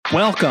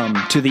Welcome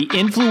to the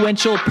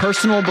Influential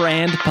Personal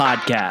Brand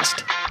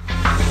Podcast.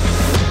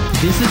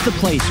 This is the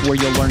place where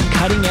you'll learn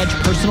cutting-edge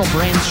personal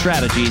brand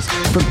strategies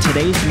from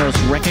today's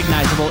most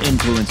recognizable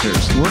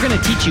influencers. We're going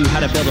to teach you how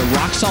to build a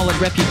rock-solid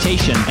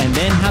reputation and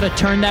then how to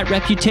turn that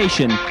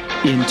reputation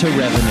into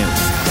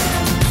revenue.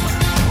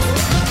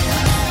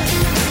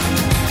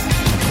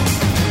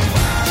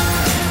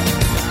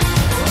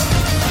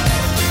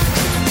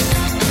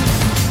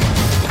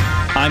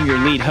 I'm your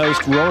lead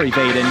host, Rory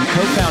Vaden,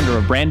 co-founder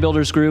of Brand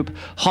Builders Group,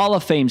 Hall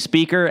of Fame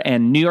speaker,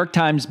 and New York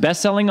Times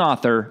bestselling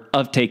author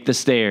of Take the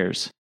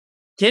Stairs.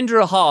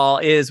 Kindra Hall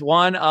is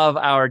one of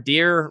our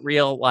dear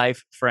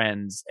real-life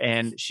friends,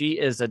 and she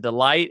is a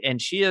delight,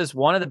 and she is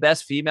one of the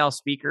best female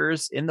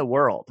speakers in the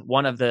world,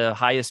 one of the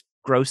highest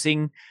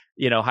grossing,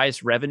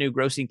 highest revenue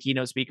grossing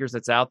keynote speakers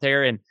that's out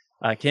there. And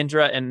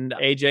Kindra and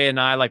AJ and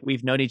I,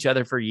 we've known each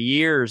other for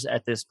years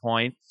at this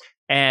point.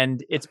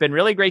 And it's been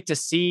really great to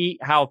see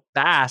how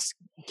fast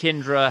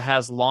Kindra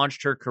has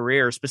launched her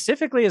career,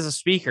 specifically as a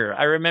speaker.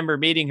 I remember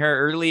meeting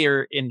her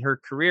earlier in her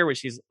career, where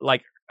she's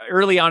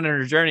early on in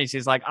her journey,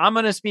 she's like, I'm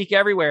going to speak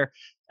everywhere.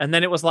 And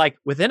then it was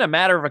within a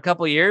matter of a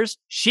couple of years,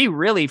 she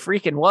really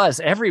freaking was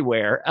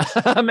everywhere.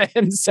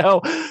 And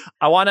so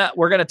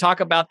we're going to talk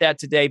about that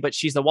today, but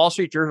she's a Wall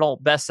Street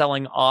Journal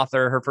bestselling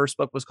author. Her first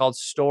book was called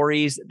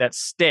Stories That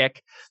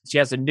Stick. She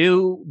has a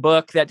new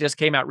book that just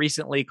came out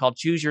recently called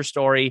Choose Your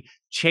Story,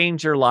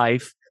 Change Your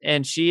Life.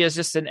 And she is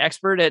just an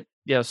expert at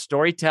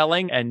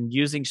storytelling and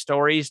using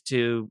stories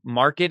to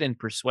market and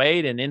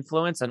persuade and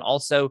influence, and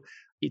also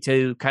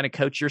to kind of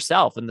coach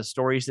yourself and the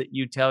stories that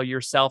you tell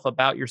yourself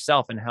about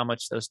yourself and how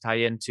much those tie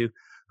into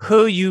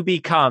who you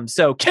become.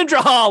 So Kindra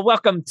Hall,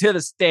 welcome to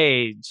the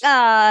stage.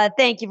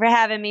 Thank you for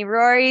having me,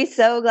 Rory.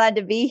 So glad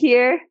to be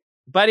here.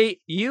 Buddy,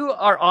 you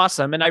are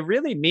awesome. And I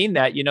really mean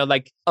that,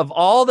 of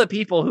all the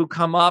people who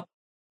come up,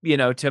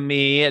 to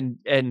me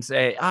and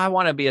say, I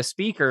want to be a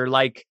speaker,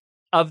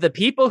 of the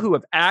people who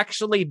have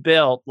actually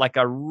built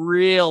a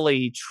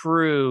really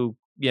true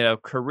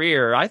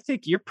career, I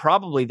think you're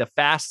probably the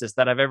fastest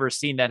that I've ever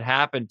seen that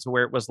happen, to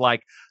where it was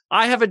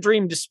I have a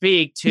dream to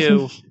speak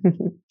to.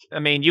 I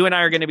mean, you and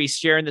I are going to be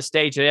sharing the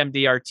stage at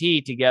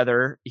MDRT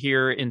together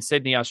here in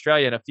Sydney,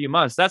 Australia in a few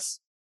months.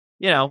 That's,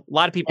 a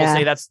lot of people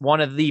say that's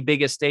one of the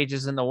biggest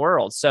stages in the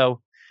world.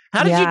 So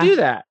how did you do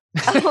that?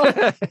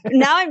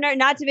 Now I'm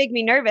not to make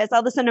me nervous.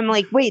 All of a sudden I'm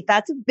like, wait,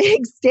 that's a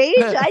big stage?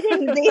 I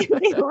didn't think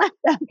they left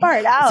that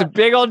part out. It's a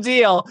big old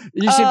deal.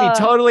 You should be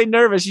totally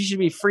nervous. You should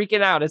be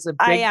freaking out. It's a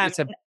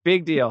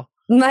big deal.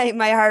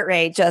 My heart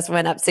rate just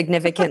went up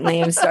significantly.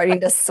 I'm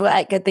starting to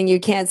sweat. Good thing you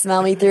can't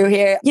smell me through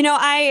here.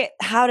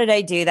 How did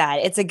I do that?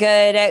 It's a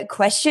good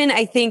question.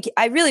 I think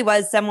I really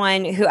was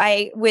someone who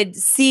I would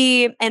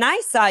see, and I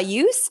saw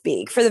you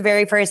speak for the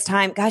very first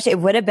time. Gosh, it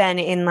would have been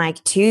in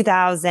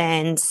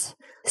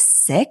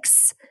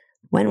 2006.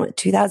 When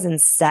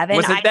 2007?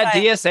 Was it that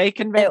DSA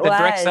convention, the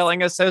Direct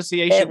Selling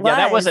Association?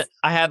 That wasn't.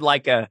 I had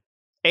a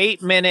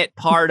 8-minute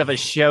part of a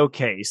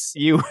showcase.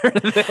 You were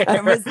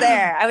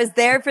there. I was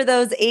there for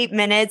those 8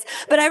 minutes.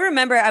 But I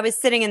remember I was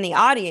sitting in the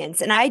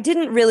audience and I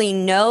didn't really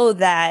know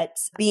that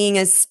being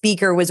a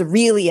speaker was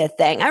really a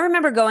thing. I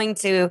remember going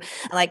to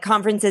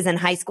conferences in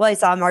high school. I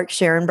saw Mark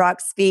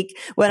Scherenbrock speak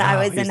when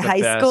I was in high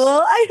school.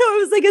 I know,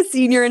 I was a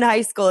senior in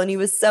high school and he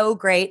was so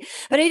great.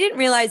 But I didn't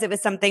realize it was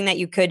something that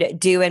you could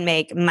do and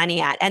make money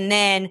at. And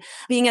then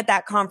being at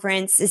that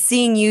conference,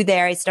 seeing you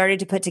there, I started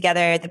to put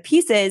together the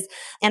pieces,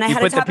 and I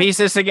had the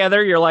pieces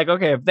together. You're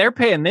okay, if they're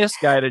paying this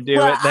guy to do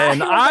it,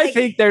 then I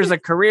think there's a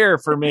career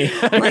for me.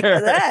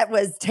 That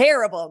was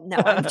terrible. No,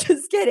 I'm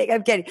just kidding.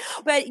 I'm kidding.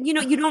 But you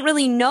don't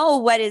really know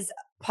what is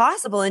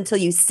possible until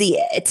you see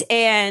it.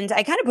 And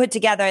I kind of put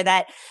together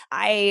that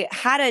I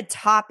had a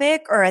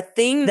topic or a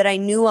thing that I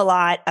knew a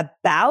lot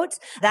about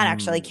that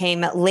actually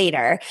came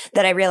later,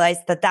 that I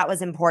realized that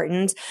was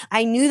important.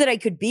 I knew that I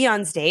could be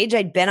on stage.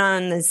 I'd been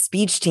on the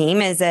speech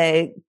team as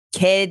a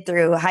kid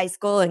through high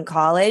school and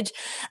college.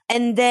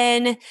 And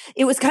then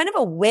it was kind of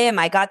a whim.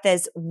 I got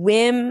this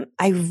whim.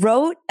 I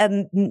wrote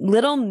a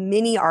little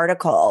mini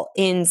article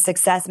in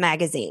Success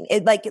Magazine.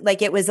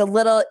 It was a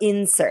little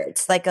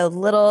insert, a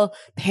little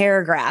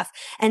paragraph,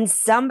 and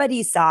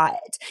somebody saw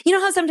it. You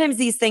know how sometimes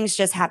these things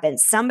just happen.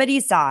 Somebody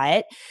saw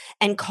it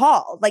and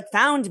called,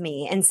 found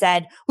me and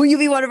said, will you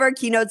be one of our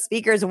keynote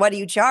speakers? What do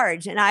you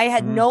charge? And I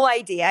had no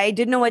idea. I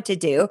didn't know what to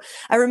do.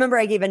 I remember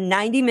I gave a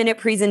 90-minute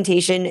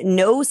presentation,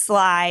 no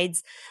slides.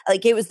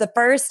 It was the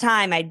first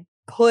time I'd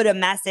put a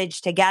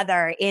message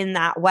together in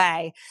that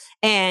way.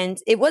 And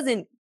it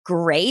wasn't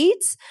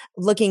great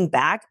looking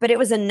back, but it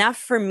was enough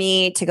for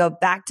me to go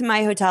back to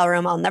my hotel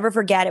room. I'll never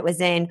forget. It was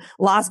in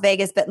Las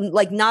Vegas, but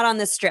not on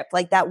the strip,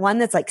 that one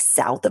that's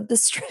south of the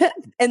strip,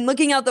 and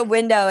looking out the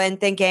window and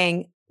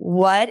thinking,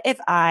 what if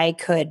I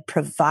could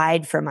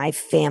provide for my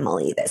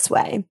family this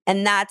way?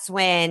 And that's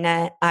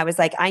when I was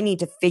I need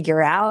to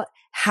figure out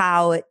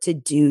how to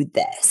do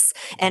this.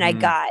 And I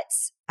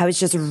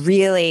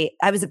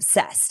was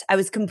obsessed. I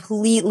was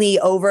completely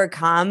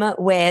overcome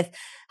with,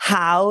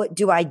 how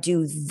do I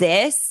do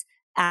this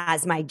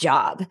as my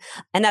job.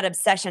 And that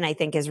obsession, I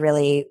think, is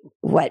really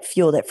what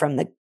fueled it from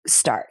the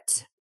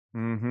start.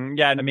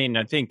 Yeah. I mean,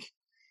 I think,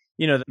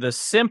 the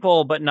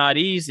simple but not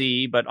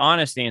easy, but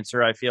honest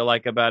answer I feel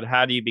like about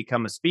how do you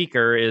become a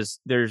speaker is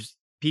there's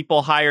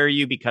people hire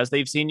you because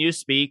they've seen you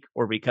speak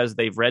or because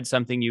they've read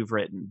something you've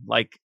written.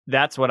 Like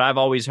that's what I've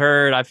always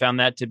heard. I found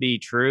that to be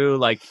true.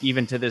 Like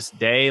even to this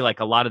day, like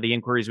a lot of the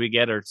inquiries we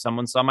get are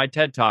someone saw my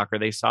TED Talk or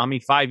they saw me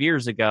 5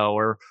 years ago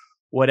or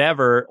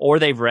whatever, or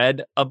they've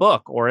read a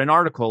book or an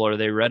article or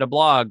they read a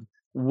blog.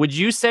 Would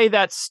you say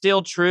that's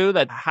still true?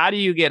 That how do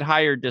you get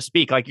hired to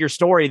speak? Like your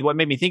story, what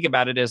made me think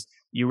about it is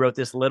you wrote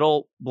this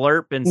little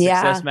blurb in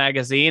Success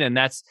Magazine and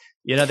that's,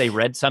 they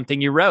read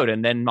something you wrote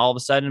and then all of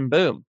a sudden,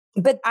 boom.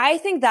 But I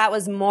think that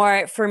was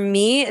more, for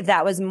me,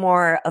 that was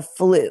more a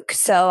fluke.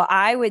 So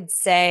I would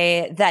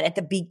say that at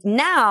the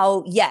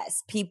now,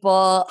 yes,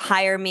 people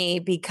hire me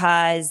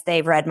because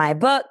they've read my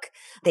book.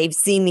 They've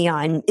seen me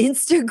on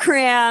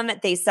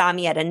Instagram. They saw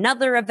me at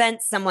another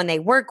event. Someone they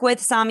work with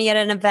saw me at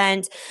an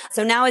event.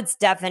 So now it's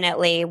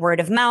definitely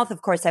word of mouth.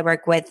 Of course, I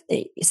work with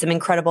some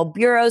incredible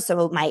bureaus.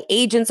 So my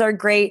agents are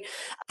great.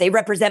 They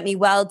represent me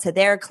well to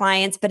their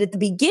clients. But at the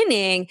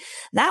beginning,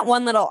 that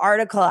one little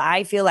article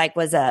I feel like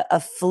was a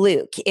fluke.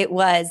 It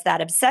was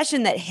that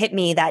obsession that hit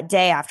me that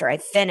day after I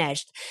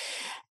finished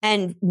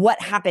and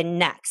what happened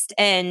next.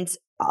 And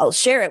I'll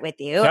share it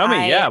with you. Tell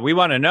me. Yeah, we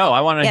want to know.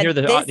 I want to hear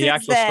the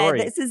actual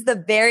story. This is the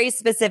very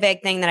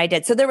specific thing that I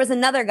did. So there was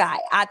another guy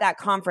at that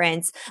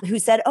conference who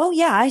said, "Oh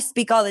yeah, I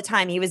speak all the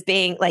time." He was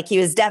being like, he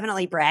was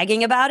definitely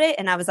bragging about it.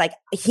 And I was like,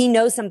 he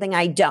knows something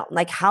I don't.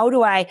 Like, how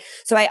do I?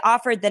 So I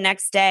offered the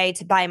next day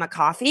to buy him a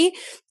coffee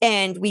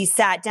and we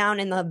sat down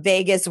in the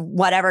Vegas,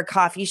 whatever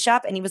coffee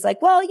shop. And he was like,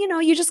 "Well,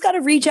 you just got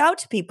to reach out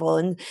to people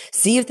and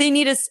see if they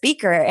need a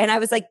speaker." And I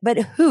was like, "But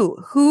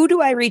who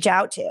do I reach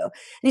out to?" And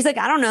he's like,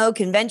 "I don't know,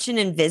 convention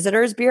and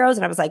visitors bureaus."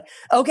 And I was like,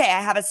 okay,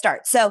 I have a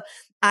start. So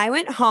I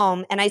went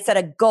home and I set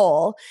a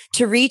goal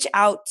to reach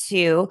out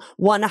to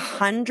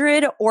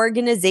 100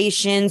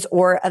 organizations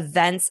or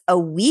events a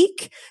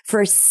week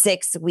for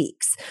 6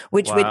 weeks,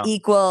 which would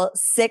equal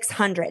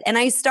 600. And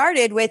I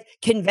started with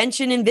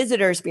convention and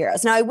visitors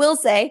bureaus. Now I will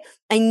say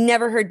I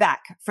never heard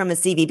back from a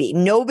CVB.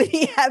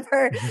 Nobody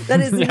ever. That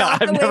is not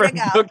the way to go. I've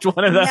never booked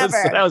one of those.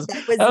 Never.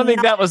 I don't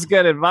think that was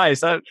good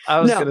advice. I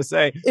was going to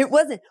say. It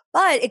wasn't.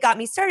 But it got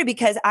me started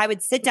because I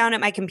would sit down at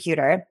my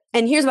computer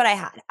and here's what I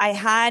had. I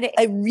had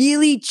a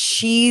really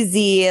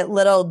cheesy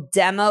little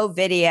demo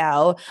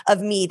video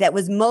of me that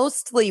was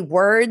mostly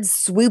words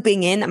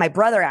swooping in that my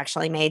brother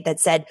actually made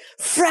that said,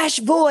 fresh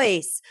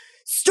voice,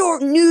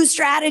 new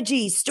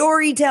strategy,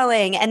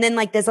 storytelling. And then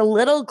like there's a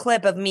little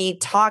clip of me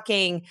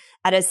talking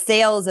at a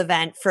sales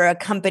event for a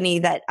company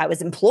that I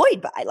was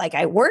employed by, like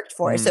I worked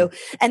for. So,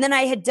 and then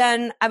I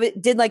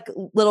did like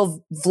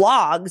little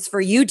vlogs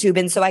for YouTube.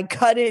 And so I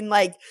cut in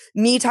like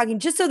me talking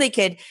just so they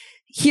could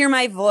hear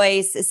my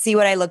voice, see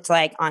what I looked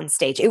like on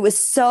stage. It was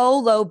so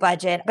low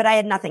budget, but I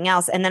had nothing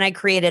else. And then I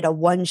created a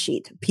one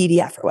sheet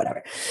PDF or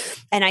whatever.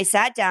 And I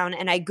sat down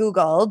and I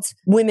Googled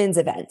women's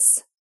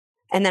events.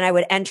 And then I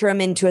would enter them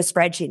into a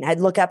spreadsheet and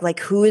I'd look up like,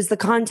 who is the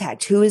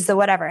contact? Who is the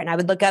whatever? And I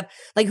would look up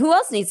like, who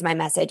else needs my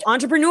message?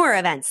 Entrepreneur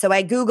events. So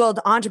I Googled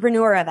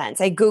entrepreneur events.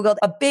 I Googled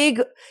a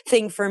big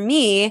thing for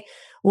me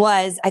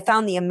was I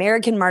found the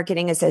American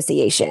Marketing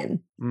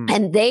Association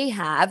and they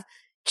have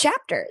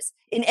chapters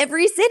in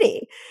every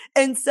city.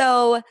 And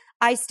so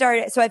I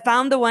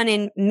found the one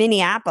in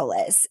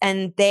Minneapolis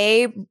and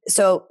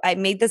so I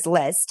made this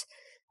list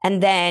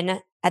and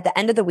then at the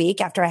end of the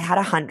week, after I had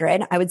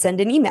 100, I would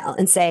send an email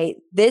and say,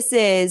 this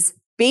is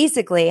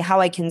basically how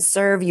I can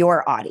serve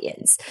your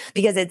audience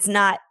because it's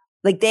not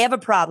like they have a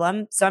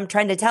problem. So I'm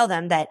trying to tell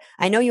them that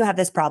I know you have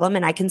this problem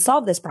and I can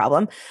solve this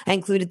problem. I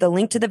included the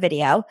link to the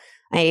video.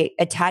 I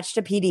attached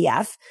a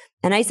PDF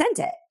and I sent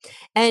it.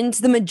 And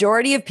the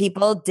majority of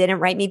people didn't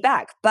write me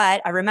back.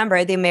 But I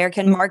remember the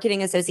American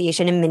Marketing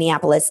Association in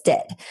Minneapolis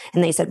did.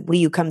 And they said, will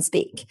you come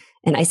speak?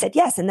 And I said,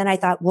 yes. And then I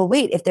thought, well,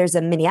 wait, if there's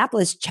a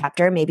Minneapolis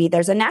chapter, maybe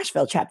there's a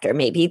Nashville chapter,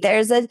 maybe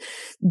there's a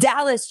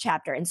Dallas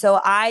chapter. And so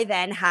I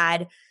then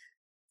had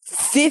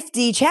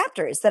 50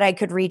 chapters that I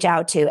could reach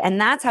out to.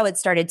 And that's how it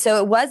started.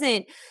 So it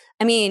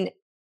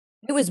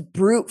was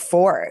brute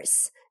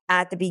force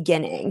at the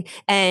beginning.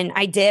 And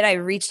I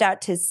reached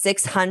out to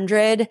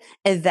 600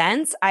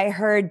 events. I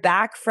heard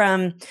back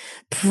from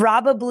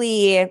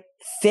probably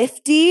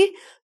 50,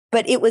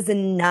 but it was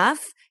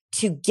enough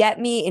to get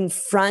me in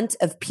front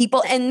of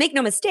people. And make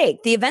no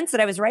mistake, the events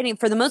that I was writing,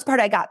 for the most part,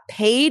 I got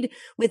paid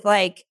with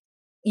like,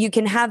 you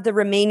can have the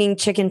remaining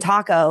chicken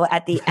taco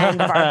at the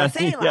end of our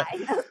buffet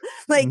line.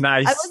 Like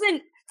nice. I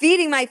wasn't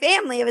feeding my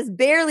family. I was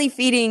barely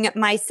feeding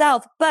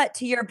myself. But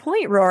to your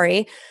point,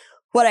 Rory,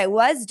 what I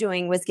was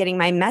doing was getting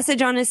my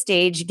message on a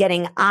stage,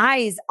 getting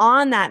eyes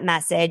on that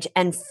message.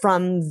 And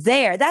from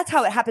there, that's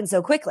how it happened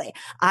so quickly.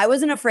 I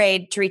wasn't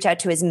afraid to reach out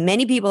to as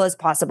many people as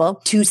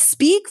possible, to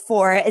speak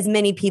for as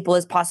many people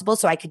as possible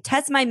so I could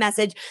test my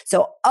message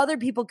so other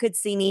people could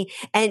see me.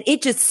 And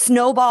it just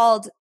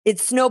snowballed. It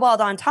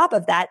snowballed on top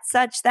of that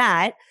such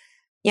that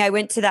Yeah, I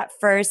went to that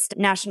first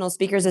National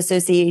Speakers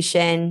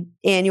Association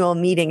annual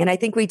meeting, and I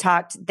think we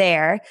talked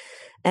there,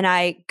 and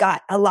I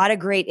got a lot of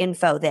great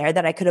info there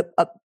that I could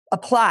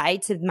apply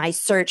to my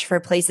search for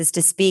places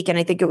to speak. And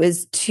I think it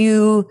was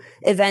 2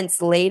 events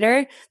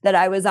later that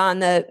I was on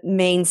the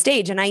main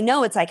stage. And I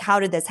know it's like, how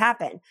did this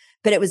happen?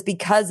 But it was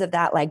because of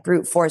that like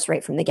brute force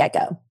right from the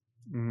get-go.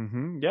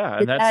 Yeah,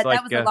 and that's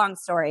that was a long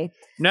story.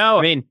 No,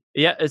 I mean,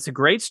 yeah, it's a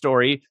great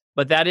story,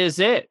 but that is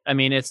it. I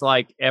mean, it's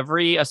like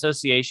every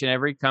association,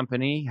 every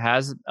company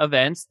has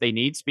events. They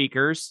need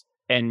speakers,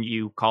 and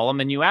you call them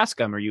and you ask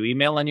them, or you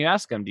email and you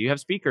ask them, do you have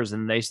speakers?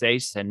 And they say,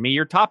 send me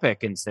your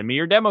topic and send me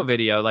your demo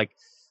video.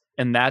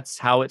 And that's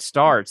how it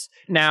starts.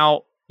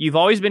 Now, you've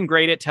always been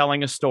great at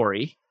telling a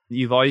story.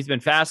 You've always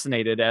been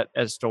fascinated at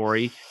a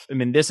story. I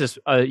mean, this is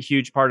a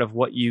huge part of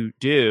what you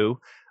do.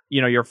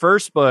 Your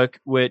first book,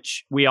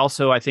 which we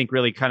also, I think,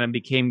 really kind of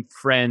became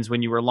friends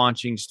when you were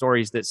launching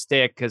Stories That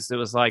Stick, because it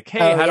was like,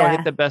 hey, how do I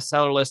hit the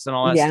bestseller list and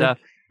all that stuff,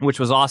 which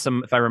was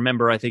awesome. If I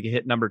remember, I think it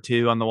hit number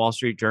 2 on the Wall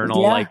Street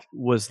Journal,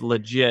 was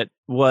legit,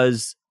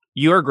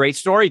 you're a great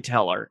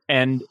storyteller.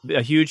 And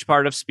a huge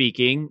part of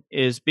speaking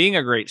is being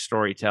a great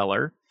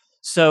storyteller.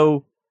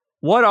 So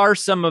what are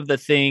some of the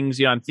things,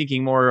 I'm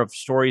thinking more of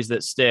Stories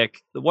That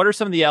Stick. What are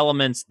some of the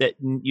elements that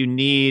you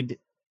need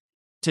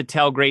to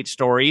tell great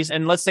stories?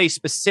 And let's say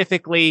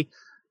specifically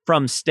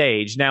from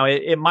stage. Now,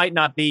 it might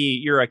not be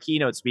you're a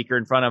keynote speaker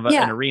in front of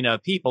an arena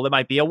of people. It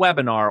might be a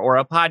webinar or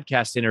a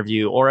podcast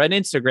interview or an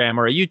Instagram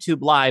or a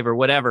YouTube live or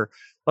whatever.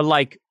 But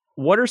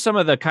what are some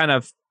of the kind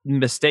of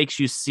mistakes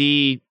you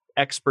see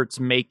experts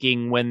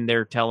making when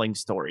they're telling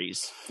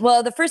stories?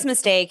 Well, the first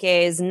mistake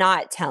is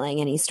not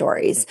telling any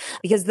stories,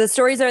 because the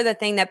stories are the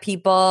thing that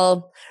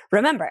people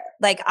remember.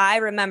 Like, I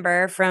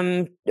remember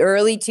from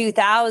early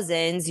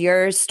 2000s,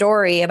 your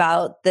story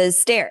about the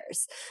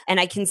stairs, and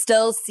I can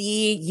still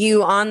see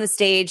you on the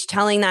stage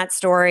telling that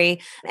story.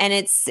 And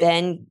it's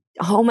been,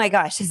 oh my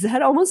gosh, is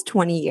that almost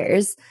 20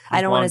 years?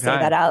 I don't want to say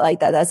that out like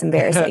that. That's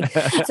embarrassing.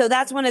 So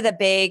that's one of the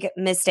big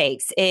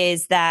mistakes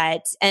is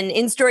that, and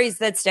in Stories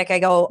That Stick, I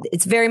go,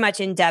 it's very much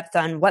in depth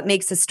on what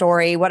makes a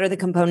story, what are the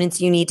components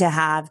you need to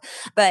have.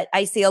 But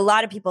I see a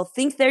lot of people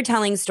think they're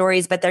telling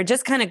stories, but they're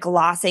just kind of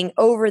glossing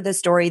over the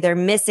story. They're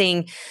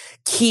missing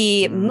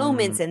key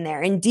moments in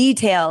there and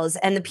details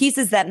and the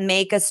pieces that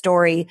make a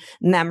story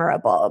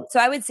memorable. So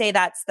I would say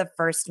that's the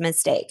first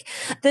mistake.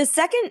 The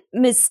second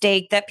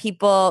mistake that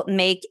people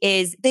make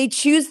is they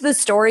choose the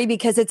story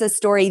because it's a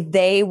story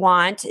they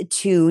want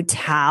to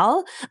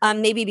tell.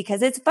 Maybe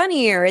because it's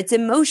funny or it's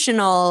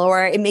emotional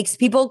or it makes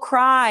people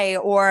cry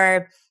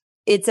or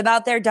it's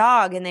about their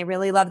dog and they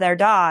really love their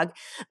dog.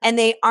 And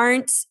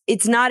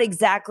it's not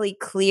exactly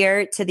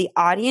clear to the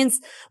audience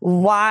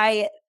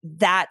why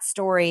that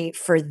story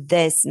for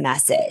this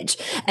message.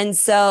 And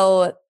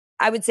so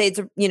I would say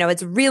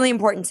it's really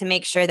important to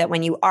make sure that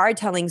when you are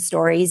telling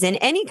stories in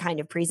any kind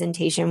of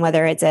presentation,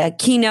 whether it's a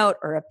keynote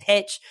or a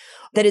pitch,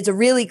 that it's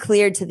really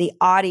clear to the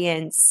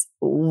audience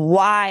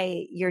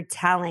why you're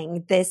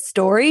telling this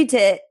story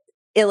to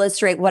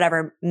illustrate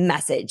whatever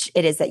message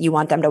it is that you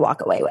want them to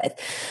walk away with.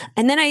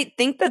 And then I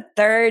think the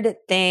third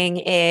thing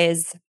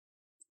is,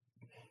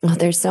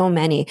 there's so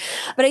many,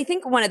 but I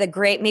think one of the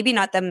great, maybe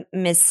not the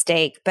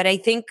mistake, but I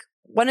think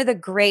one of the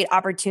great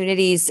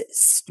opportunities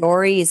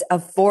stories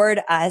afford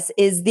us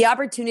is the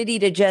opportunity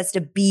to just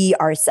be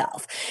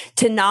ourselves,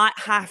 to not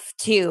have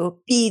to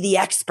be the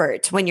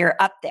expert when you're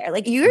up there.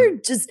 Like, you're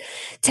just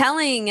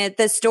telling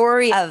the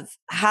story of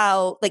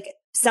how,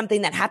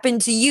 something that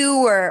happened to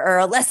you or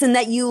a lesson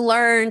that you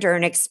learned or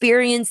an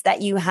experience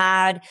that you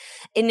had.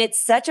 And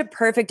it's such a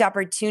perfect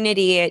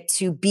opportunity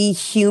to be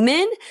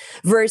human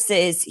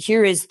versus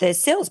here is the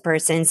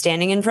salesperson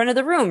standing in front of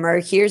the room, or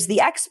here's the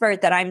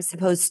expert that I'm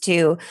supposed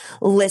to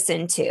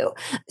listen to.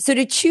 So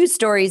to choose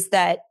stories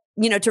that,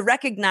 to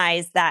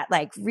recognize that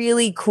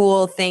really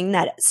cool thing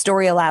that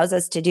story allows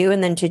us to do,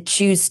 and then to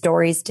choose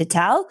stories to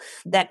tell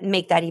that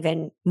make that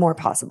even more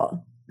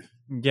possible.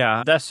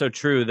 Yeah, that's so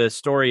true. The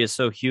story is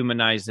so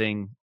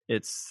humanizing.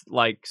 It's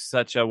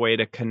such a way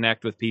to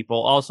connect with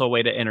people, also a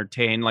way to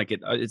entertain.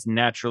 It's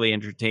naturally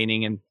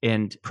entertaining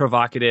and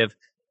provocative.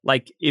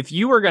 If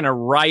you were going to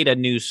write a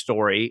news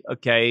story,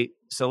 okay,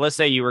 so let's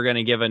say you were going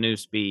to give a new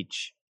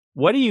speech.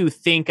 What do you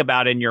think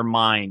about in your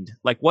mind?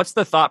 What's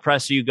the thought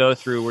process you go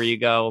through where you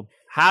go,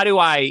 how do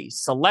I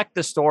select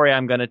the story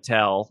I'm going to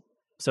tell?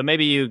 So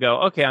maybe you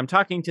go, okay, I'm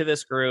talking to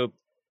this group.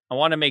 I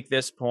want to make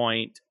this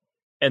point.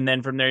 And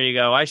then from there you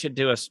go, I should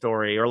do a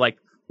story, or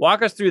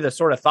walk us through the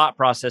sort of thought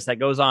process that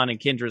goes on in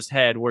Kindra's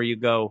head where you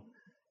go,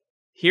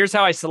 here's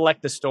how I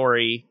select the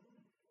story.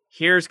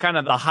 Here's kind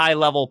of the high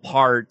level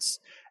parts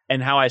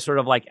and how I sort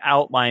of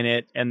outline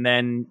it. And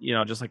then,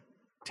 just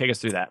take us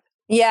through that.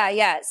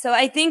 Yeah. So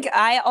I think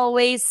I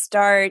always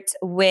start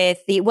with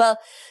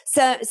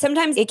so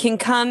sometimes it can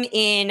come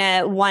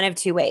in one of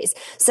two ways.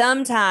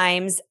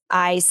 Sometimes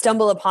I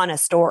stumble upon a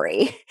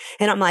story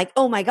and I'm like,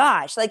 oh my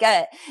gosh,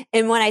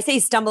 and when I say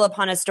stumble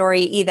upon a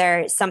story,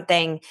 either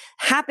something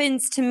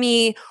happens to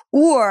me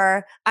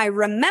or I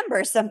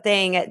remember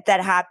something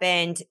that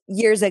happened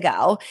years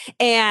ago.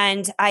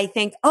 And I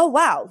think, oh,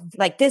 wow,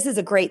 like this is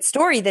a great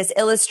story. This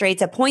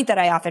illustrates a point that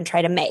I often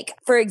try to make.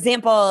 For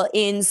example,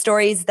 in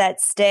Stories That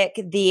Stick,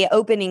 the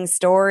opening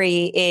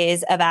story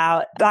is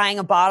about buying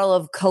a bottle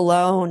of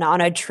cologne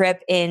on a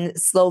trip in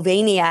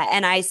Slovenia.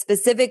 And I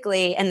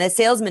specifically, and the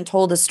salesman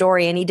told a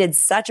story and he did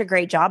such a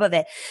great job of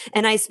it.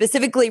 And I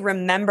specifically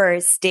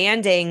remember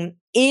standing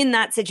in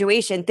that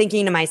situation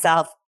thinking to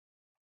myself,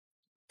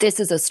 this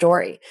is a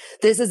story.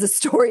 This is a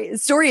story. The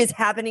story is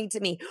happening to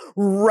me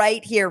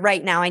right here,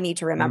 right now. I need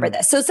to remember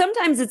this. So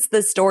sometimes it's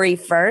the story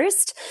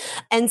first,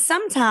 and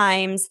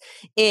sometimes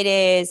it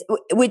is,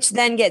 which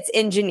then gets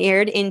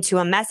engineered into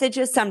a message.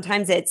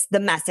 Sometimes it's the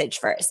message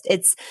first.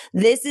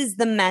 This is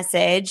the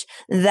message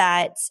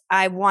that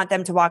I want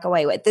them to walk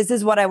away with. This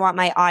is what I want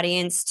my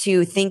audience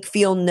to think,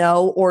 feel,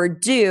 know, or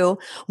do.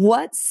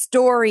 What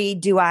story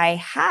do I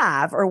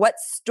have, or what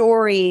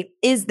story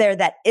is there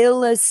that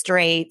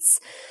illustrates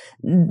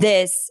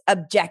this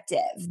objective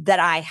that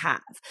I have?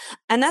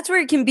 And that's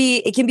where it can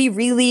be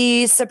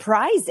really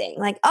surprising.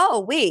 Like,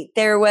 oh, wait,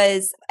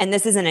 and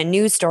this isn't a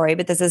new story,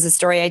 but this is a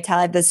story I tell.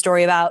 I have this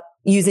story about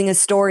using a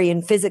story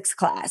in physics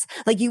class.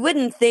 Like, you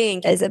wouldn't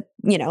think as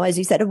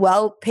you said, a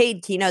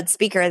well-paid keynote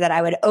speaker that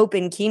I would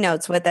open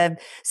keynotes with a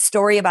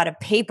story about a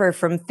paper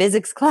from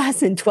physics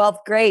class in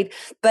 12th grade,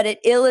 but it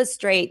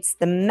illustrates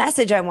the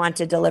message I want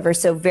to deliver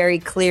so very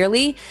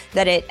clearly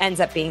that it ends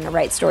up being the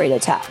right story to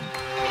tell.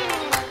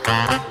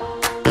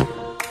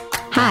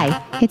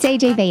 Hi, it's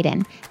AJ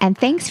Vaden, and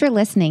thanks for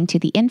listening to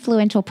the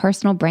Influential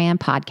Personal Brand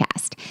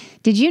Podcast.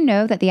 Did you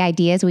know that the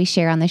ideas we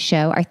share on the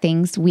show are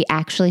things we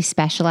actually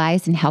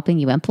specialize in helping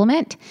you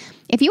implement?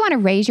 If you want to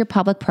raise your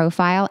public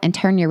profile and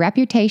turn your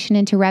reputation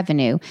into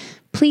revenue,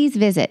 please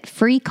visit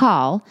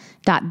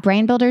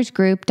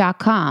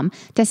freecall.brandbuildersgroup.com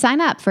to sign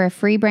up for a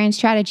free brand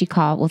strategy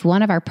call with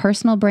one of our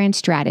personal brand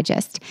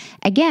strategists.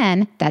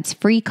 Again, that's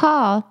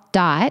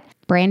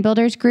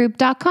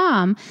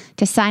freecall.brandbuildersgroup.com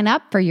to sign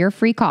up for your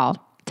free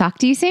call. Talk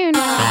to you soon.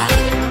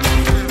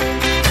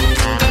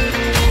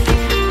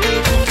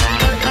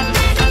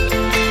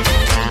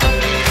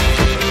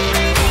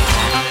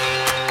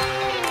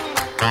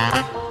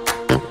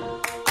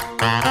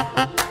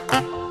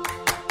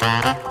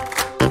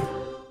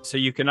 So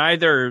you can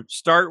either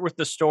start with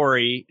the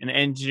story and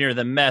engineer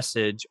the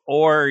message,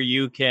 or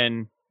you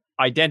can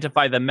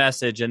identify the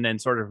message and then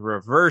sort of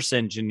reverse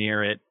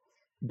engineer it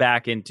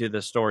back into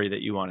the story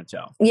that you want to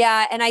tell.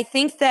 Yeah. And I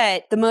think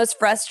that the most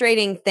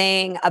frustrating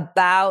thing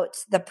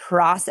about the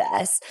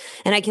process,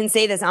 and I can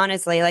say this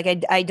honestly,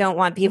 like I don't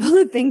want people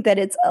to think that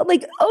it's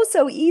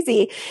so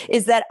easy,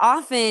 is that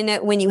often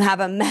when you have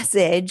a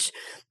message,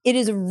 it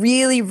is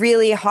really,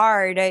 really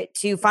hard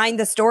to find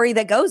the story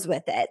that goes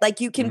with it. Like,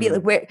 you can be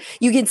like, where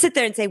you can sit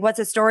there and say, what's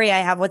a story I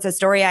have? What's a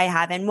story I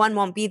have? And one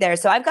won't be there.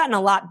 So I've gotten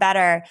a lot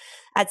better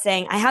at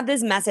saying, I have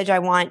this message I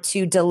want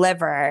to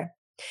deliver,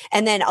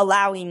 and then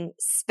allowing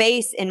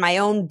space in my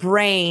own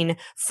brain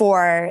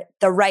for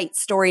the right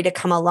story to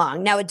come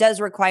along. Now, it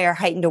does require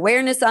heightened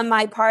awareness on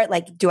my part.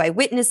 Like, do I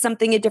witness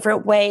something a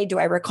different way? Do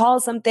I recall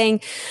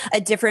something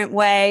a different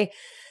way?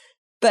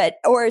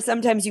 Or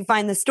sometimes you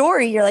find the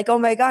story, you're like, oh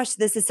my gosh,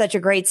 this is such a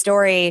great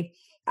story.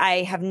 I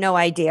have no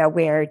idea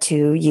where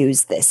to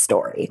use this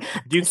story.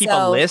 Do you keep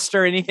a list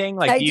or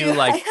anything? I have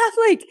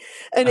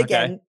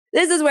again,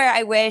 this is where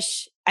I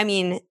wish,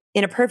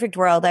 in a perfect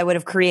world, I would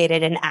have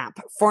created an app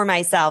for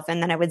myself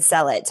and then I would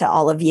sell it to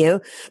all of you.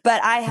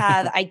 But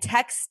I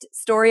text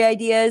story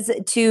ideas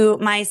to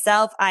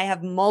myself. I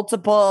have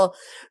multiple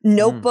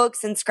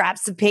notebooks and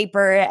scraps of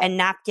paper and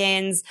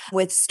napkins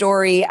with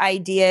story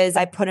ideas.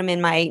 I put them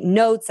in my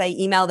notes. I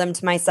email them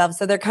to myself.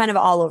 So they're kind of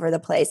all over the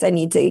place. I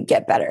need to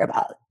get better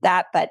about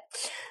that. But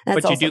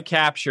you do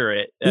capture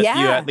it. Yeah.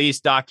 You at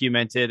least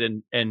document it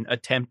and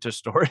attempt to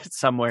store it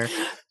somewhere.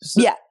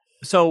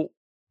 So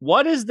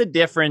what is the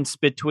difference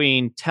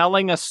between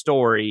telling a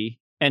story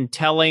and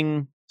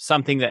telling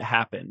something that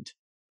happened?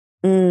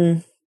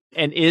 And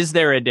is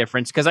there a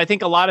difference? Because I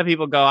think a lot of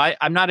people go,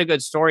 I'm not a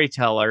good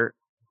storyteller,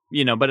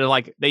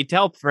 but they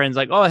tell friends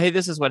like, oh, hey,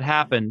 this is what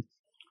happened.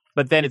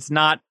 But then it's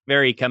not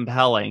very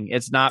compelling.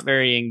 It's not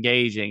very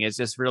engaging. It's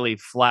just really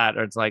flat.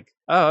 Or it's like,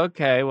 oh,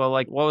 okay, well,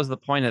 what was the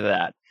point of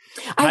that?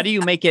 How do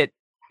you make it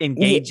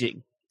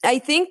engaging? I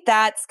think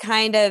that's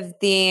kind of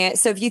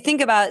so if you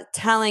think about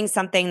telling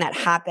something that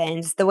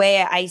happens, the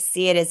way I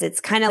see it is it's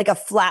kind of like a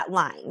flat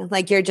line.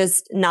 Like, you're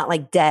just not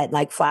like dead,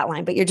 like flat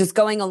line, but you're just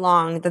going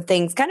along the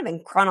things kind of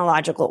in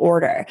chronological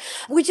order,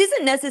 which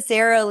isn't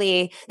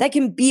necessarily, that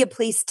can be a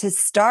place to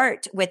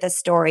start with a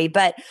story.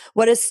 But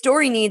what a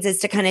story needs is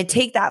to kind of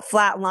take that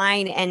flat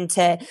line and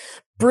to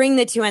bring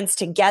the two ends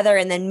together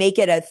and then make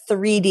it a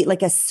 3D,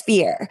 like a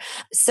sphere,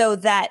 so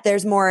that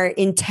there's more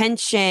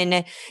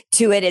intention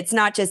to it. It's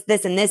not just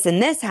this and this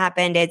and this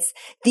happened. It's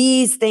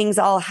these things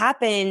all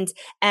happened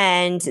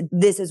and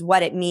this is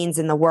what it means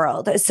in the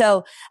world.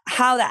 So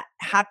how that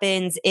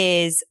happens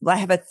is I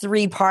have a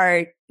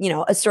 3-part,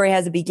 a story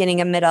has a beginning,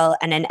 a middle,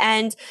 and an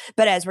end.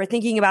 But as we're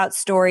thinking about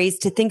stories,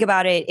 to think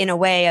about it in a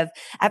way of,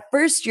 at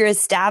first you're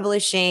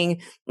establishing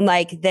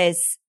like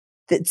this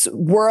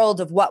world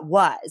of what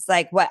was,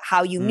 like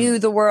how you knew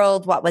the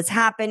world, what was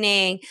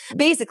happening,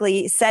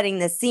 basically setting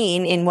the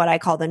scene in what I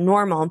call the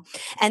normal.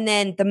 And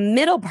then the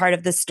middle part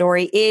of the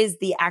story is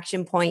the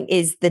action point,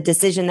 is the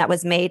decision that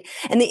was made.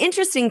 And the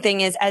interesting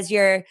thing is, as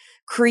you're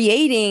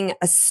creating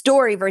a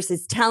story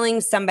versus telling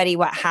somebody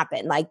what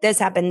happened, like this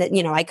happened, that,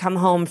 I come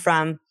home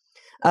from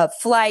a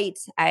flight.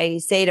 I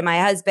say to my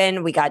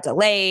husband, we got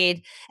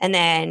delayed, and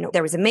then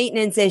there was a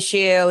maintenance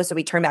issue. So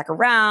we turned back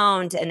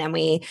around and then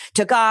we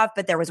took off,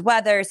 but there was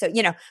weather. So,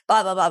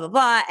 blah, blah, blah, blah,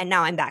 blah. And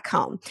now I'm back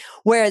home.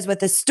 Whereas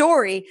with the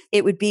story,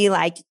 it would be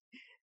like,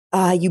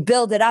 you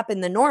build it up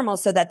in the normal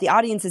so that the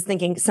audience is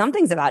thinking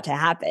something's about to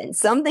happen.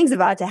 Something's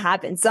about to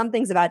happen.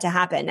 Something's about to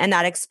happen. And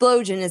that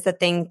explosion is the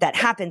thing that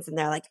happens. And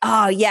they're like,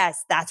 oh,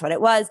 yes, that's what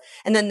it was.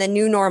 And then the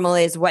new normal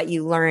is what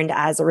you learned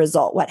as a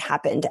result, what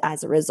happened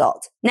as a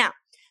result. Now,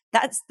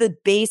 that's the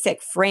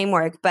basic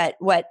framework. But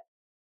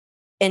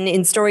and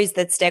in Stories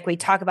That Stick, we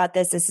talk about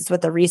this. This is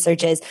what the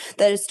research is,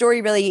 that a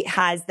story really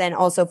has then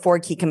also 4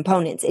 key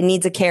components. It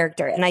needs a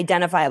character, an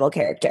identifiable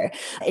character.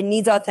 It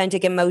needs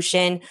authentic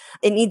emotion.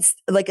 It needs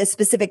like a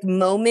specific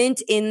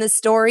moment in the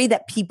story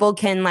that people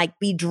can like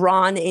be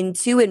drawn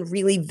into and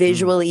really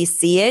visually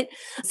see it,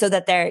 so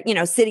that they're,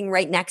 sitting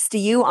right next to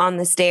you on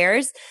the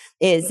stairs,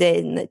 is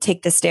in the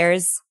Take the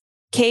Stairs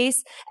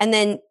case. And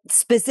then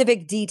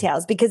specific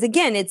details, because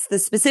again, it's the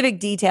specific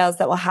details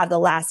that will have the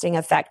lasting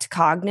effect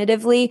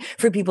cognitively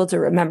for people to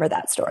remember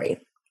that story.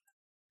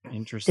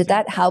 Interesting. Did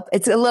that help?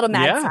 It's a little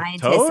mad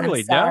scientist. Totally.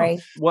 I'm sorry.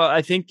 No. Well,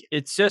 I think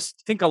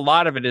a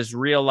lot of it is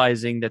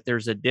realizing that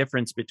there's a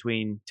difference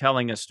between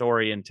telling a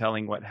story and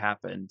telling what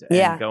happened,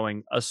 and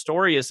going, a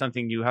story is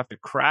something you have to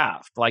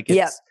craft. Like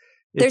it's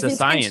there's a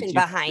science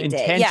behind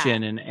it.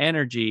 Intention and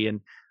energy.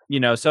 And,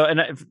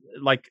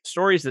 like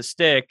Stories That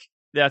Stick,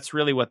 that's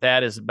really what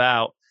that is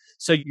about.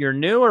 So your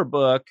newer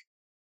book,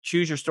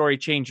 Choose Your Story,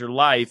 Change Your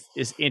Life,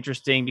 is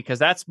interesting because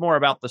that's more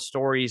about the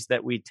stories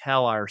that we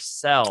tell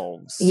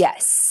ourselves.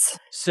 Yes.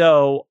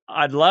 So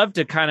I'd love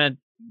to kind of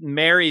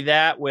marry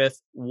that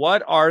with,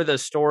 what are the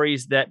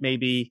stories that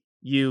maybe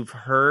you've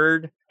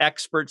heard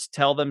experts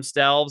tell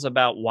themselves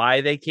about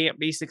why they can't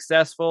be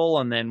successful?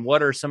 And then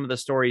what are some of the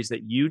stories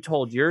that you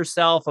told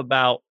yourself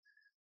about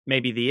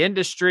maybe the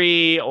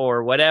industry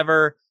or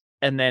whatever?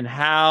 And then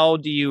how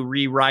do you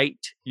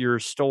rewrite your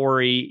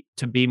story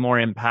to be more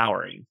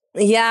empowering?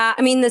 Yeah.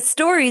 I mean, the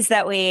stories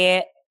that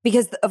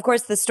because of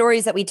course the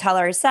stories that we tell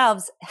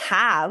ourselves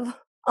have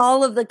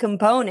all of the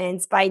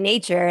components by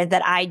nature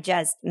that I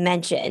just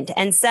mentioned.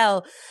 And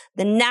so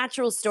the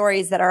natural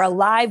stories that are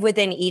alive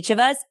within each of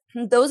us,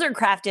 those are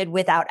crafted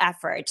without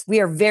effort. We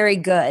are very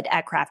good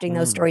at crafting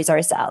those stories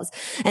ourselves.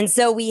 And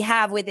so we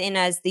have within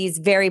us these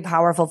very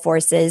powerful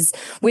forces,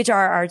 which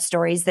are our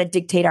stories that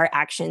dictate our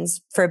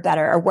actions for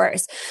better or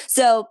worse.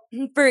 So,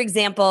 for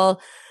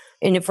example,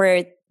 and if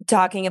we're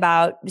talking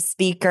about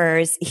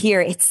speakers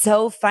here, it's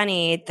so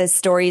funny, the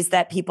stories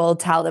that people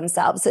tell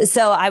themselves.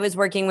 So I was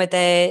working with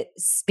a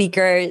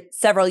speaker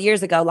several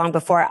years ago, long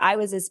before I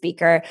was a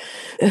speaker,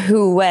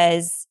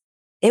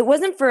 it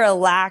wasn't for a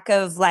lack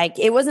of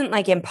it wasn't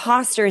like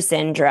imposter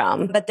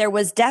syndrome, but there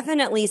was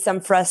definitely some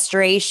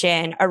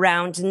frustration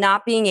around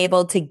not being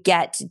able to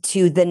get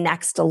to the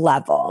next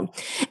level.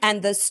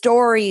 And the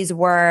stories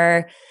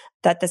were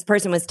that this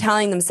person was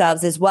telling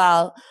themselves as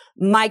well,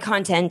 my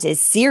content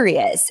is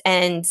serious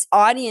and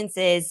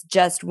audiences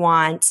just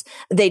want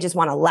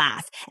to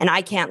laugh, and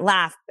I can't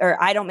laugh, or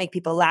I don't make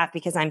people laugh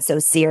because I'm so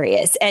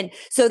serious. And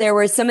so there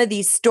were some of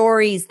these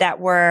stories that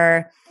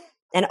were,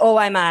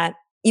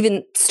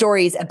 even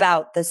stories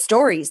about the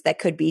stories that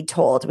could be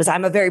told was,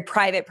 I'm a very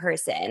private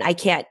person. I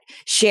can't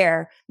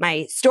share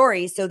my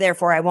stories, so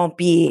therefore I won't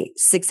be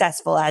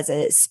successful as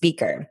a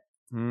speaker.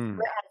 Or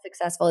as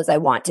successful as I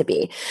want to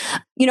be.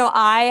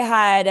 I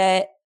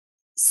had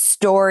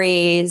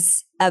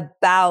stories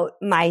about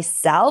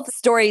myself,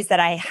 stories that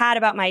I had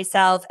about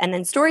myself, and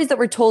then stories that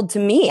were told to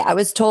me. I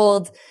was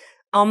told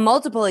on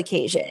multiple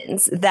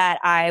occasions that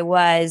I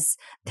was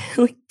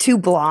too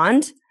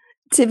blonde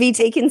to be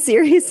taken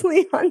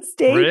seriously on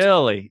stage.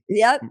 Really?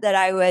 Yep. That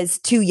I was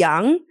too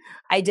young.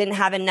 I didn't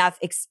have enough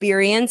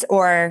experience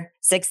or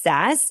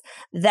success,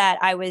 that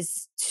I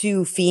was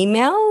too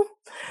female,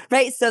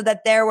 right? So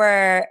that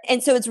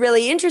and so it's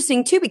really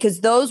interesting too,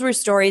 because those were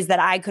stories that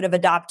I could have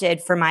adopted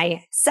for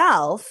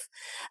myself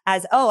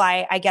as,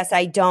 I guess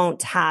I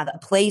don't have a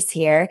place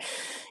here.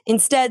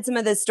 Instead, some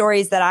of the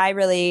stories that I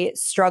really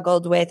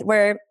struggled with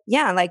were,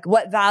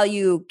 what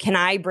value can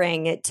I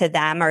bring to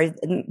them, or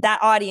that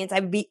audience?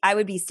 I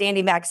would be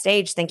standing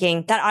backstage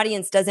thinking that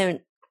audience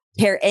doesn't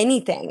care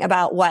anything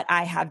about what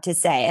I have to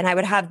say. And I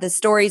would have the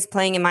stories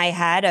playing in my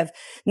head of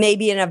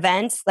maybe an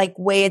event like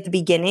way at the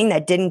beginning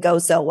that didn't go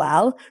so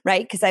well,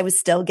 right? Because I was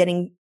still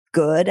getting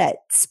good at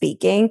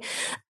speaking.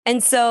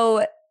 And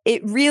so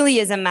it really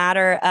is a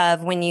matter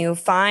of when you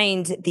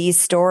find these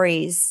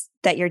stories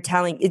that you're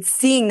telling, it's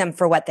seeing them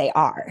for what they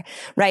are,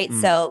 right?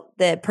 So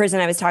the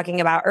person I was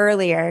talking about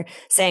earlier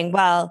saying,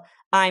 well,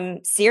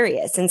 I'm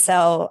serious, and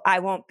so I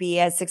won't be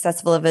as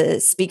successful of a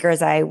speaker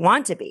as I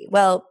want to be.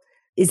 Well,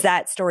 is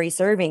that story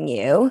serving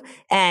you?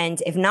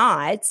 And if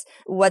not,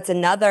 what's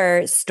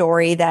another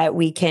story that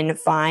we can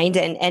find?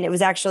 And it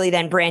was actually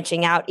then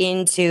branching out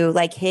into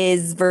like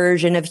his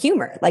version of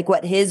humor, like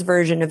what his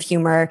version of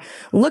humor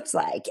looks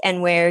like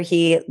and where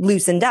he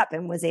loosened up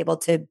and was able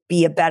to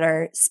be a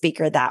better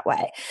speaker that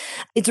way.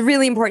 It's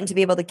really important to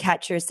be able to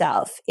catch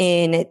yourself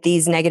in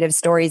these negative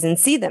stories and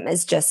see them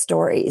as just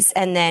stories.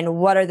 And then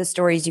what are the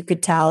stories you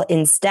could tell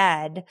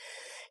instead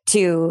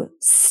to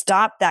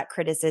stop that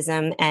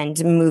criticism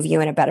and move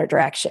you in a better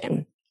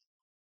direction?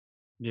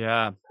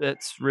 Yeah,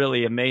 that's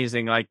really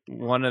amazing. Like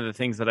one of the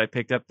things that I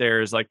picked up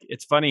there is like,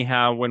 it's funny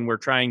how when we're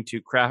trying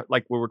to craft,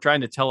 like when we're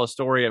trying to tell a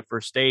story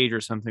for stage or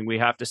something, we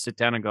have to sit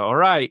down and go, all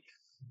right,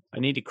 I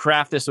need to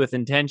craft this with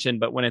intention.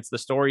 But when it's the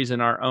stories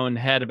in our own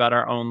head about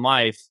our own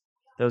life,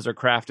 those are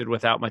crafted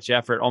without much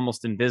effort,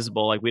 almost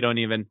invisible. Like we don't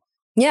even,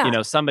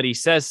 somebody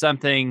says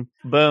something,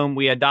 boom,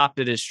 we adopt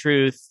it as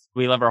truth.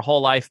 We live our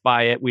whole life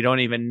by it. We don't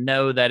even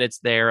know that it's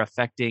there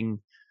affecting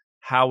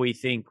how we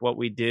think, what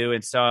we do.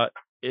 And so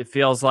it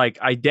feels like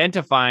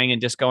identifying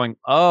and just going,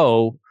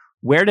 oh,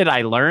 where did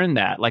I learn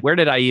that? Like, where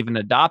did I even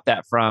adopt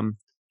that from?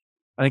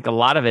 I think a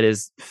lot of it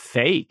is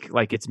fake,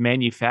 like it's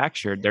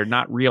manufactured. They're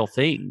not real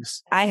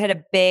things. I had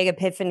a big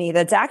epiphany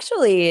that's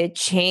actually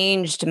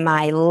changed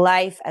my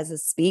life as a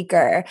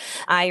speaker.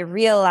 I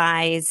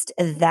realized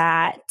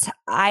that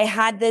I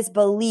had this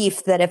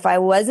belief that if I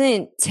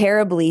wasn't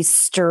terribly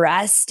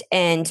stressed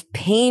and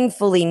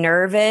painfully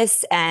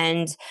nervous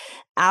and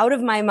out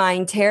of my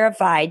mind,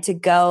 terrified to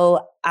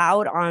go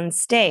out on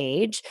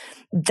stage,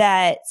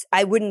 that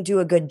I wouldn't do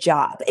a good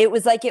job. It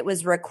was like it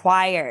was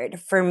required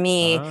for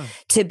me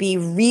to be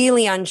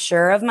really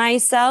unsure of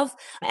myself.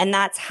 And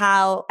that's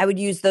how I would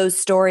use those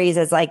stories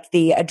as like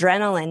the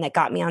adrenaline that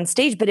got me on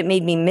stage, but it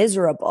made me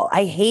miserable.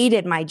 I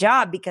hated my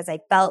job because I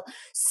felt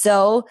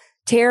so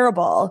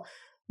terrible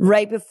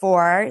right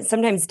before,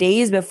 sometimes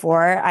days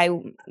before,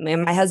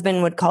 my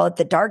husband would call it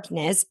the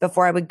darkness,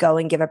 before I would go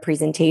and give a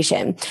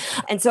presentation.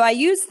 And so I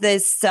used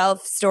this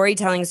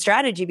self-storytelling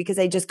strategy because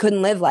I just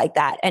couldn't live like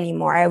that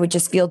anymore. I would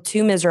just feel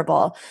too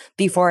miserable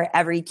before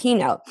every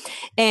keynote.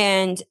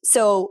 And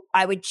so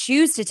I would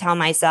choose to tell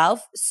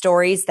myself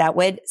stories that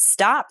would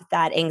stop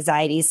that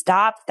anxiety,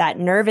 stop that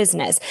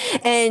nervousness.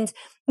 And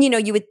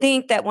you would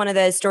think that one of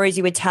the stories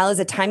you would tell is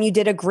a time you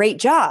did a great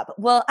job.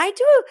 Well,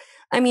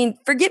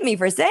 forgive me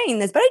for saying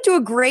this, but I do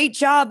a great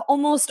job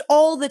almost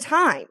all the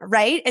time,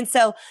 right? And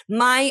so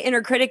my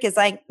inner critic is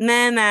like,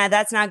 nah,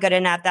 that's not good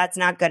enough. That's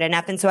not good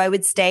enough. And so I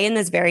would stay in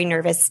this very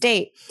nervous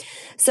state.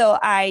 So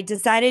I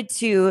decided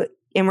to,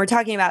 and we're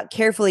talking about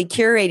carefully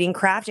curating,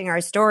 crafting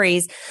our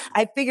stories.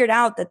 I figured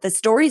out that the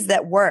stories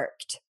that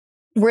worked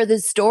were the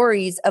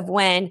stories of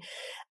when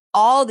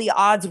all the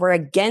odds were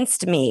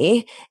against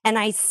me and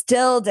I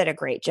still did a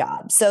great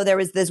job. So there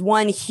was this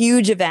one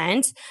huge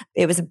event.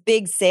 It was a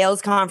big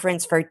sales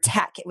conference for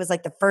tech. It was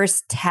like the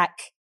first tech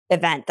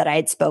event that I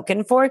had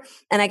spoken for.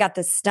 And I got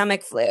the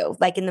stomach flu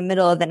like in the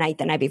middle of the night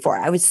before.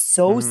 I was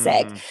so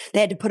sick.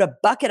 They had to put a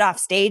bucket off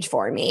stage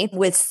for me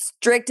with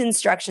strict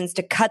instructions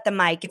to cut the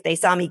mic if they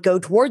saw me go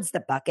towards the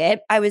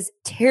bucket. I was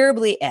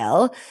terribly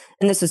ill.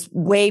 And this was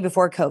way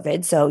before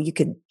COVID. So you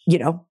could,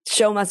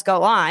 show must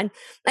go on.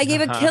 I gave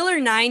a killer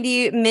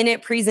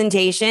 90-minute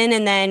presentation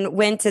and then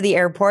went to the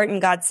airport and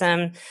got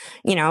some,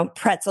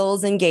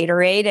 pretzels and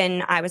Gatorade,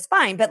 and I was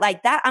fine. But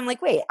like that, I'm like,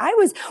 wait,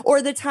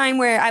 or the time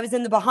where I was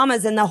in the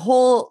Bahamas and the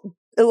whole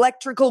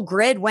electrical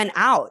grid went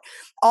out.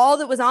 All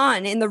that was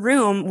on in the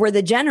room were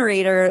the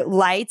generator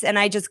lights. And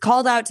I just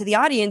called out to the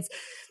audience,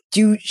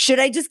 should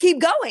I just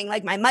keep going?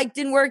 Like my mic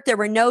didn't work. There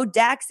were no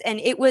decks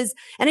and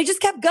I just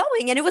kept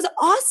going and it was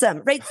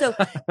awesome. Right. So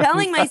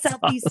telling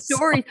myself these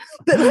stories,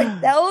 but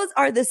like those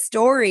are the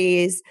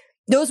stories.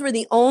 Those were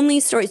the only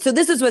stories. So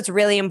this is what's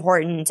really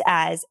important,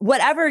 as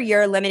whatever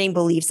your limiting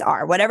beliefs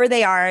are, whatever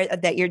they are,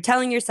 that you're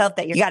telling yourself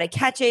that you got to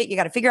catch it. You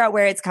got to figure out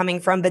where it's coming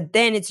from, but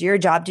then it's your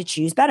job to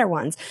choose better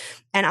ones.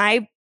 And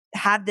I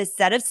have this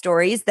set of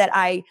stories that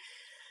I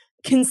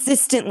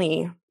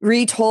consistently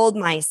retold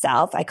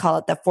myself. I call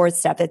it the fourth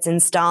step. It's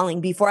installing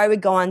before I would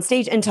go on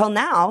stage. Until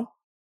now,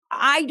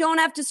 I don't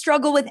have to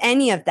struggle with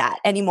any of that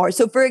anymore.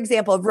 So for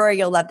example, Rory,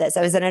 you'll love this.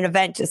 I was at an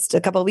event just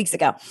a couple of weeks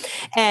ago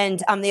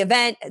and the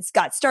event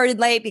got started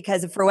late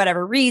because for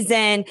whatever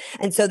reason.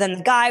 And so then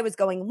the guy was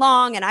going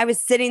long and I was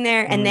sitting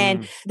there and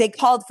then they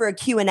called for a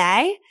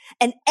Q&A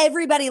and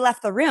everybody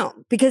left the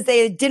room because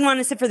they didn't want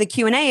to sit for the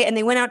Q&A and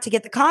they went out to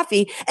get the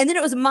coffee. And then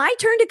it was my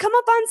turn to come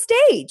up on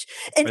stage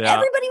and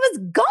everybody was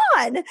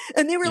gone.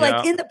 And they were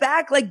like in the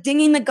back, like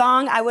dinging the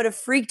gong. I would have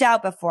freaked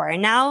out before.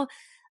 And now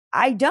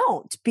I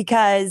don't,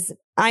 because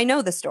I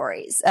know the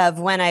stories of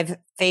when I've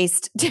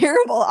faced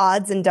terrible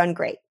odds and done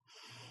great.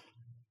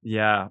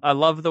 Yeah. I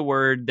love the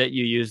word that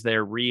you use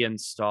there,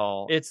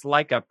 reinstall. It's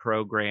like a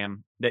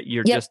program that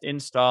you're just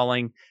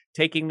installing,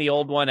 taking the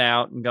old one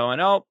out and going,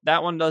 oh,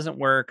 that one doesn't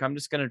work. I'm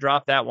just going to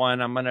drop that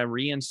one. I'm going to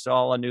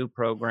reinstall a new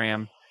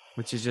program,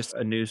 which is just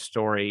a new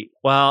story.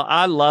 Well,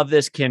 I love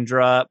this,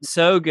 Kindra.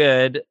 So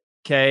good.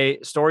 Okay.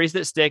 Stories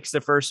That Sticks,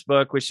 the first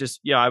book, which is,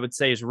 I would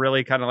say is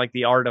really kind of like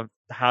the art of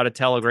how to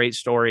tell a great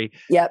story.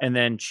 Yep. And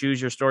then Choose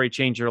Your Story,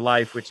 Change Your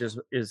Life, which is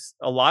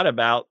a lot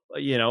about,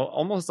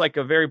 almost like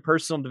a very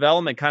personal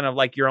development, kind of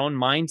like your own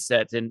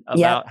mindset and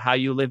about how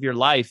you live your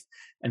life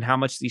and how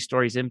much these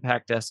stories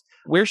impact us.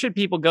 Where should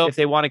people go if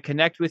they want to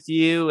connect with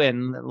you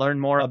and learn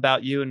more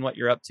about you and what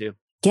you're up to?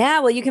 Yeah,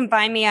 well, you can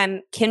find me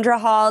on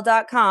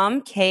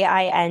kindrahall.com,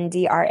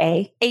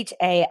 KINDRAHALL.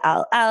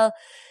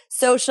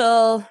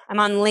 Social,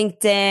 I'm on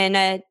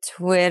LinkedIn,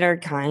 Twitter,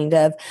 kind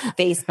of,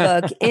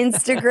 Facebook,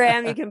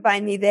 Instagram. You can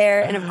find me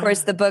there. And of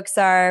course, the books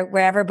are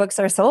wherever books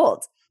are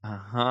sold.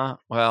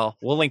 Well,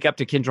 we'll link up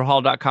to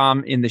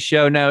kindrahall.com in the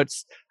show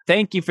notes.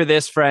 Thank you for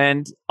this,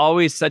 friend.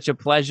 Always such a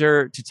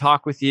pleasure to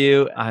talk with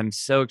you. I'm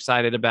so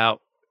excited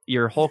about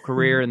your whole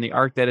career and the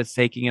arc that it's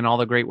taking and all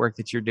the great work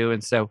that you're doing.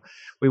 So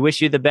we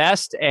wish you the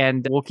best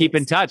and we'll keep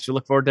in touch. We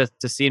look forward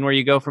to seeing where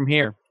you go from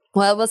here.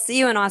 Well, we'll see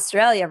you in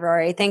Australia,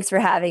 Rory. Thanks for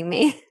having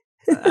me.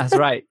 That's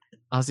right.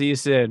 I'll see you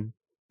soon.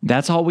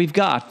 That's all we've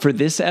got for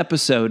this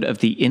episode of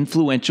the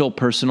Influential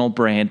Personal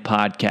Brand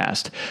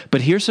Podcast.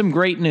 But here's some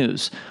great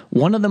news.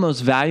 One of the most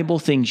valuable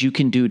things you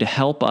can do to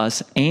help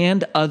us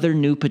and other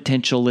new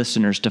potential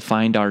listeners to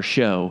find our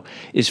show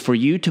is for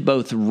you to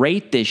both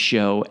rate this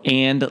show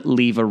and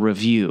leave a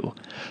review.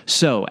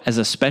 So, as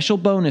a special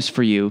bonus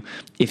for you,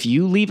 if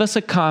you leave us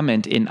a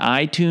comment in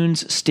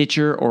iTunes,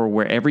 Stitcher, or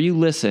wherever you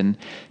listen,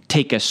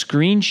 take a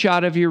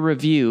screenshot of your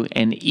review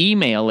and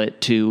email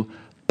it to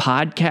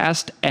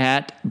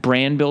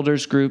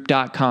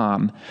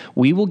podcast@brandbuildersgroup.com.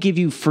 We will give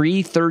you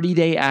free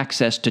 30-day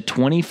access to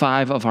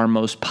 25 of our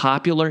most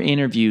popular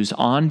interviews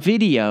on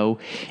video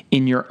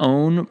in your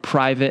own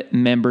private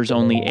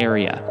members-only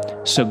area.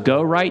 So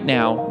go right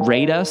now,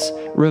 rate us,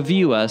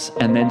 review us,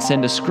 and then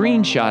send a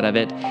screenshot of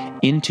it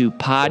into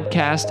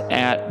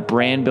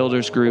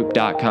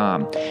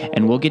podcast@brandbuildersgroup.com.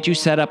 And we'll get you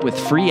set up with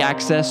free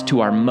access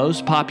to our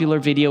most popular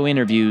video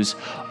interviews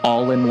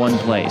all in one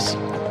place.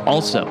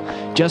 Also,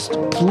 just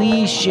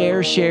please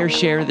share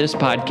this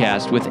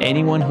podcast with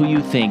anyone who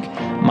you think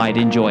might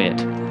enjoy it.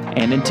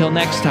 And until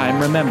next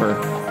time, remember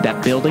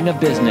that building a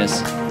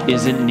business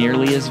isn't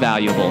nearly as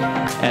valuable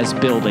as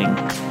building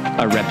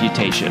a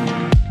reputation.